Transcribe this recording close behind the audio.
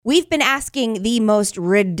We've been asking the most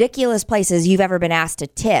ridiculous places you've ever been asked to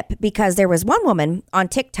tip because there was one woman on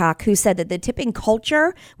TikTok who said that the tipping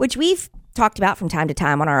culture, which we've talked about from time to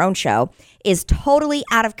time on our own show, is totally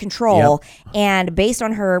out of control. Yep. And based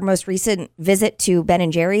on her most recent visit to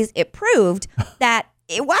Ben & Jerry's, it proved that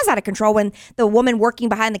it was out of control when the woman working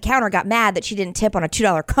behind the counter got mad that she didn't tip on a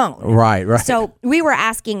 $2 cone. Right. So we were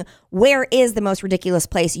asking, where is the most ridiculous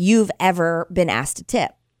place you've ever been asked to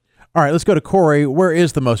tip? All right, let's go to Corey. Where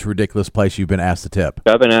is the most ridiculous place you've been asked to tip?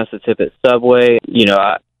 I've been asked to tip at Subway.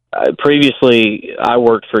 Previously, I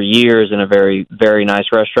worked for years in a very, very nice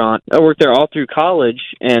restaurant. I worked there all through college,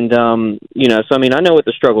 and I know what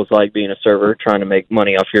the struggle's like being a server, trying to make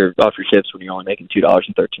money off your tips when you're only making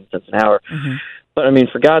 $2.13 an hour. Mm-hmm. But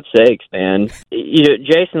for God's sakes, man,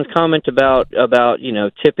 Jason's comment about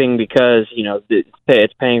tipping because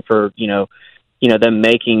it's paying for them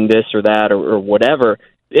making this or that or whatever.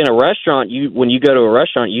 In a restaurant, when you go to a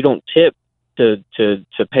restaurant, you don't tip to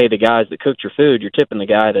pay the guys that cooked your food. You're tipping the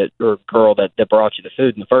guy or girl that brought you the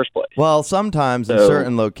food in the first place. Well, sometimes in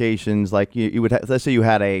certain locations, like you would, let's say you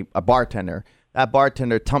had a bartender. That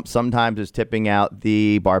bartender sometimes is tipping out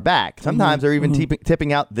the bar back. Sometimes they're even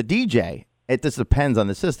tipping out the DJ. It just depends on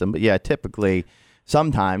the system. But yeah, typically,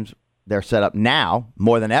 sometimes they're set up now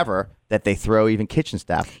more than ever that they throw even kitchen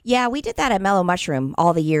staff. Yeah, we did that at Mellow Mushroom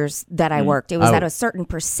all the years that I worked. It was that a certain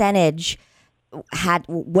percentage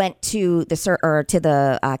went to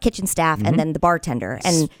the kitchen staff and then the bartender.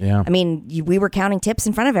 And we were counting tips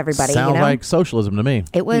in front of everybody. Sounds like socialism to me.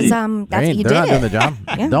 It was that's what you did. They're not doing the job.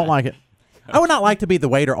 Yeah. Don't like it. I would not like to be the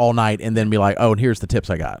waiter all night and then be like, oh, and here's the tips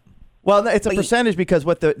I got. Well, it's a percentage because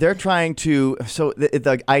what they're trying to. So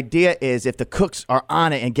the idea is if the cooks are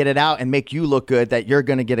on it and get it out and make you look good, that you're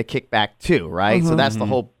going to get a kickback too, right? So that's the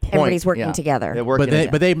whole point. Everybody's working together. But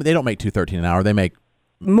they don't make $2.13 an hour. They make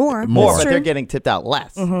more, but they're getting tipped out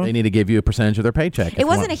less. They need to give you a percentage of their paycheck. It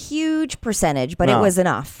wasn't a huge percentage, but it was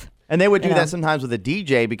enough. And they would do that sometimes with a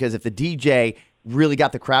DJ because if the DJ really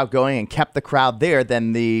got the crowd going and kept the crowd there,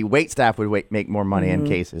 then the wait staff would make more money in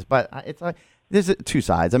cases. But it's like. There's two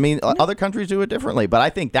sides. I mean, other countries do it differently, but I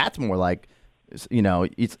think that's more like, that's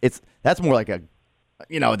more like the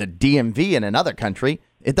DMV in another country.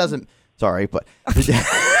 It doesn't. Sorry, but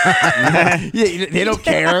they don't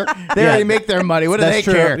care. They already make their money. What do they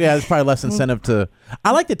care? Yeah, there's probably less incentive to.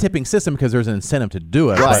 I like the tipping system because there's an incentive to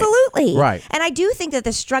do it. Absolutely, right. And I do think that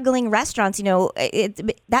the struggling restaurants,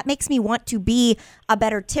 that makes me want to be a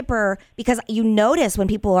better tipper because you notice when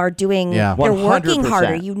people are doing, they're working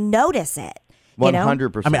harder. You notice it.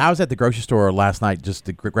 100%. I mean, I was at the grocery store last night just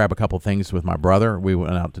to grab a couple things with my brother. We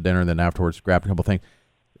went out to dinner and then afterwards grabbed a couple things.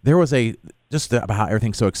 There was just about how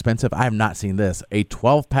everything's so expensive. I have not seen this. A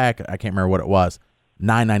 12-pack, I can't remember what it was,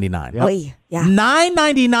 $9.99. Yep. Yeah.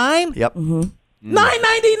 $9.99? Yep. $9.99.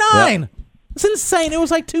 Yep. It's insane. It was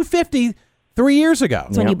like $2.50 3 years ago.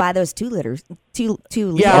 So when you buy those 2 liters, two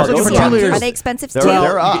Yeah, I was looking for 2 liters. Are they expensive too?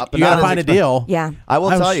 They're up. You got to find a deal. Yeah. I will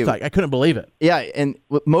tell you. I couldn't believe it. Yeah, and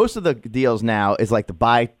most of the deals now is like the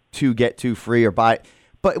buy 2, get 2 free or buy.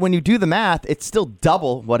 But when you do the math, it's still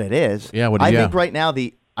double what it is. Yeah, I think right now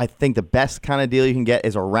I think the best kind of deal you can get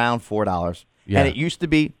is around $4. Yeah. And it used to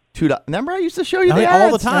be $2. Remember I used to show you the ads?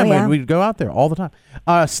 All the time. We'd go out there all the time.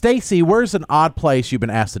 Stacy, where's an odd place you've been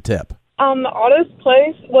asked to tip? The oddest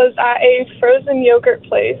place was at a frozen yogurt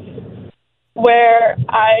place where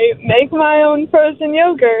I make my own frozen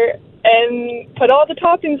yogurt and put all the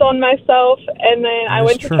toppings on myself, and then I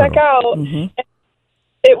went to check out. Mm-hmm.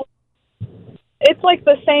 It's like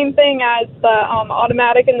the same thing as the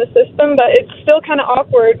automatic in the system, but it's still kind of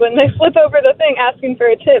awkward when they flip over the thing asking for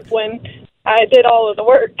a tip when I did all of the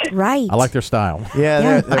work. Right. I like their style.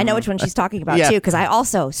 Yeah. I know which one she's talking about, too, because I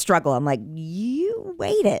also struggle. I'm like, you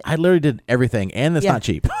waited. I literally did everything, and it's not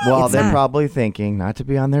cheap. Well, they're probably thinking not to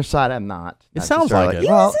be on their side. I'm not. It sounds like it.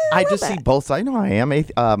 Well, I just see both sides. I am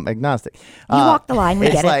agnostic. You walk the line. We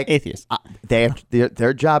get it. It's like atheist.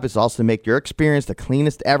 Their job is also to make your experience the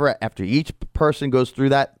cleanest ever after each person goes through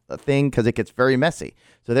that thing because it gets very messy.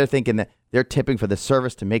 So they're thinking that they're tipping for the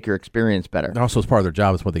service to make your experience better. Also, as part of their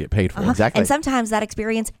job, it's what they get paid for. Exactly. And sometimes that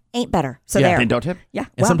experience ain't better. So Then don't tip. Yeah.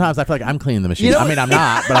 And sometimes I feel like I'm cleaning the machine. I mean, I'm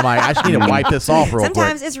not, but I'm like, I just need to wipe this off real quick.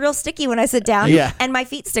 Sometimes it's real sticky when I sit down and my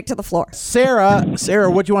feet stick to the floor. Sarah,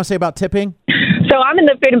 what do you want to say about tipping? So I'm in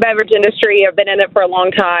the food and beverage industry. I've been in it for a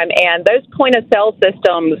long time. And those point of sale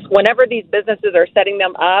systems, whenever these businesses are setting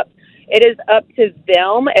them up, it is up to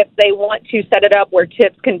them if they want to set it up where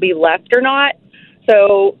tips can be left or not.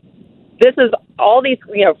 So this is all these,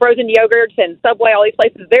 frozen yogurts and Subway, all these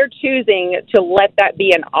places, they're choosing to let that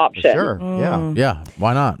be an option. Sure. Yeah.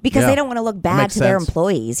 Why not? Because they don't want to look bad to their sense.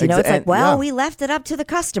 employees. It's like, we left it up to the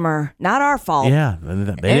customer, not our fault. Yeah,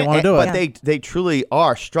 they didn't want to do it. But they truly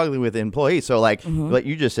are struggling with employees. So like what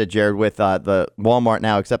you just said, Jared, with the Walmart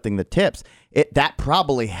now accepting the tips, that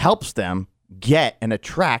probably helps them get and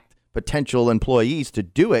attract potential employees to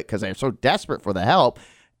do it because they're so desperate for the help,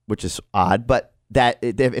 which is odd. But that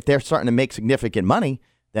if they're starting to make significant money,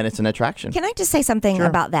 then it's an attraction. Can I just say something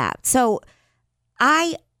about that? So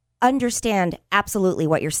I understand absolutely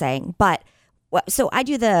what you're saying, but so I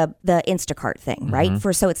do the Instacart thing, right?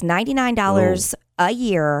 So it's $99 a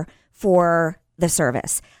year for the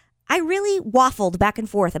service. I really waffled back and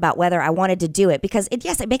forth about whether I wanted to do it because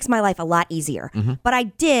it makes my life a lot easier. But I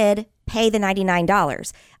did pay the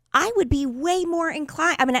 $99. I would be way more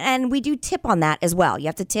inclined. I mean, and we do tip on that as well. You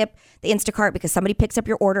have to tip the Instacart because somebody picks up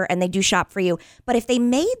your order and they do shop for you. But if they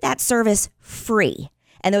made that service free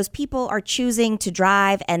and those people are choosing to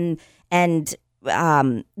drive and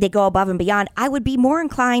they go above and beyond, I would be more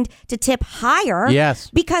inclined to tip higher. Yes.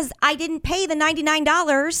 Because I didn't pay the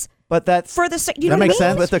 $99. But that's for the that makes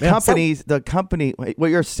sense. But the company, what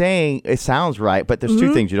you're saying, it sounds right. But there's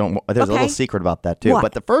two things you don't. There's a little secret about that too. What?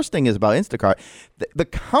 But the first thing is about Instacart. The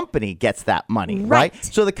company gets that money, right?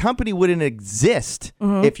 So the company wouldn't exist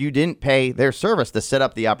if you didn't pay their service to set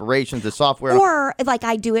up the operations, the software. Or like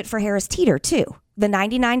I do it for Harris Teeter too. The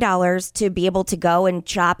 $99 to be able to go and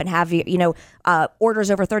shop and have orders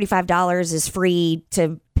over $35 is free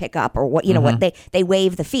to pick up or what what they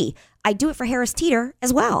waive the fee. I do it for Harris Teeter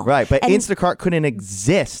as well. Right, but Instacart couldn't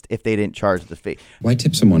exist if they didn't charge the fee. Why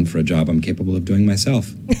tip someone for a job I'm capable of doing myself?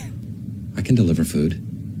 I can deliver food.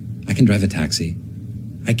 I can drive a taxi.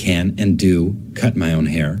 I can and do cut my own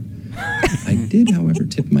hair. I did, however,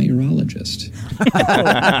 tip my urologist.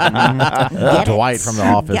 Dwight from The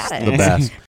Office, the best.